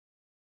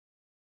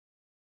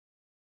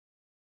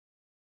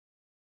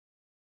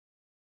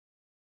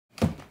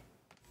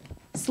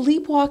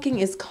Sleepwalking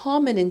is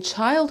common in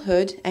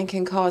childhood and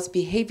can cause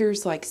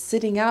behaviors like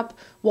sitting up,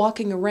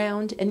 walking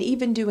around, and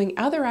even doing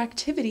other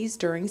activities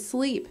during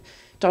sleep.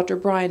 Dr.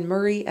 Brian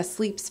Murray, a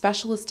sleep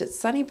specialist at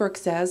Sunnybrook,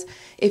 says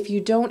if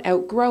you don't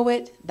outgrow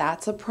it,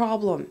 that's a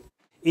problem.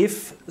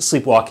 If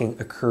sleepwalking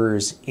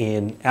occurs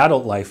in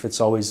adult life,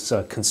 it's always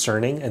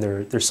concerning, and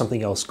there's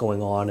something else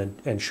going on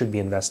and should be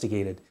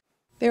investigated.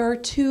 There are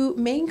two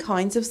main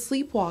kinds of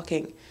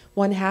sleepwalking.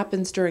 One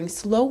happens during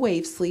slow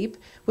wave sleep,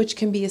 which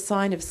can be a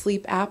sign of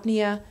sleep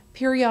apnea,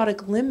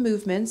 periodic limb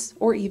movements,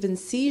 or even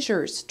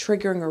seizures,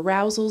 triggering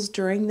arousals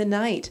during the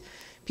night.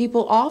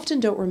 People often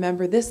don't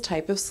remember this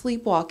type of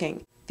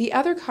sleepwalking. The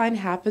other kind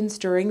happens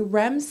during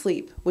REM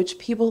sleep, which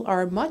people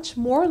are much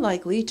more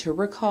likely to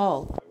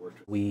recall.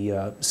 We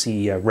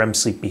see r.e.m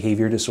sleep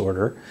behavior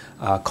disorder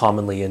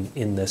commonly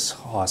in this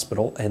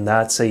hospital, and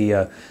that's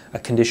a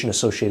condition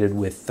associated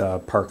with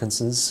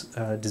Parkinson's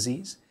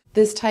disease.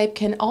 This type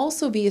can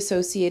also be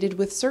associated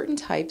with certain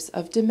types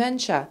of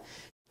dementia.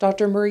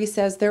 Dr. Murray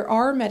says there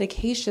are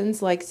medications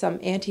like some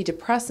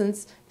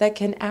antidepressants that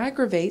can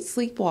aggravate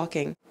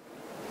sleepwalking.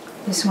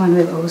 This one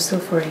will also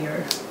for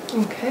your,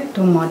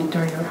 to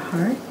monitor your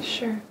heart.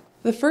 Sure.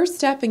 The first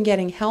step in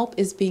getting help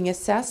is being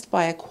assessed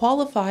by a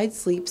qualified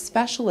sleep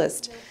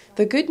specialist.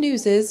 The good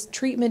news is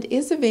treatment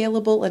is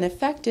available and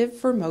effective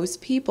for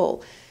most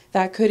people.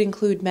 That could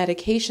include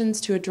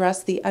medications to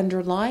address the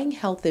underlying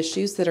health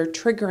issues that are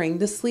triggering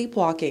the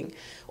sleepwalking.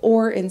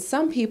 Or in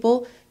some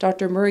people,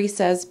 Dr. Murray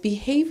says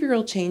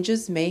behavioral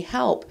changes may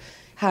help.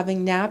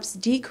 Having naps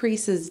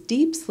decreases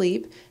deep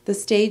sleep, the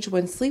stage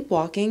when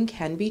sleepwalking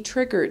can be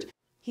triggered.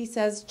 He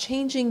says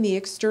changing the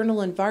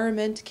external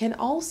environment can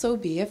also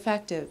be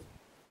effective.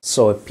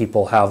 So if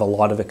people have a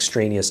lot of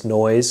extraneous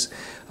noise,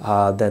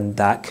 then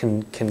that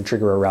can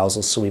trigger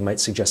arousal. So we might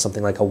suggest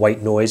something like a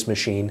white noise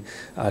machine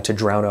to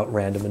drown out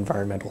random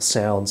environmental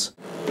sounds.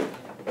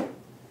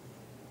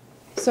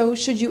 So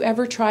should you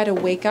ever try to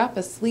wake up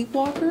a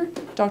sleepwalker?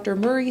 Dr.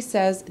 Murray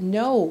says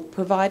no,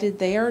 provided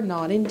they are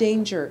not in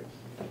danger.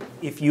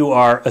 If you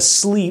are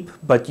asleep,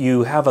 but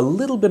you have a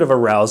little bit of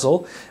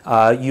arousal,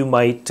 you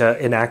might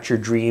enact your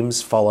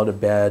dreams, fall out of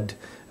bed,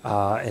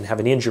 and have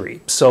an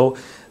injury. So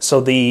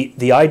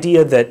the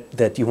idea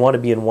that you want to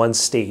be in one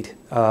state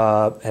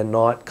and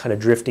not kind of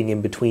drifting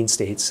in between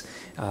states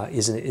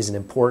is an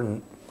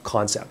important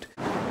concept.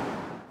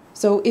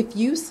 So if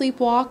you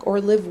sleepwalk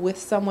or live with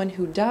someone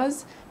who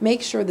does,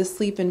 make sure the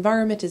sleep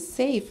environment is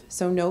safe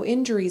so no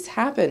injuries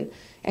happen,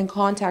 and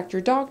contact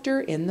your doctor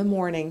in the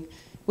morning.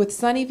 With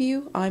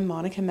Sunnyview, I'm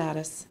Monica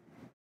Mattis.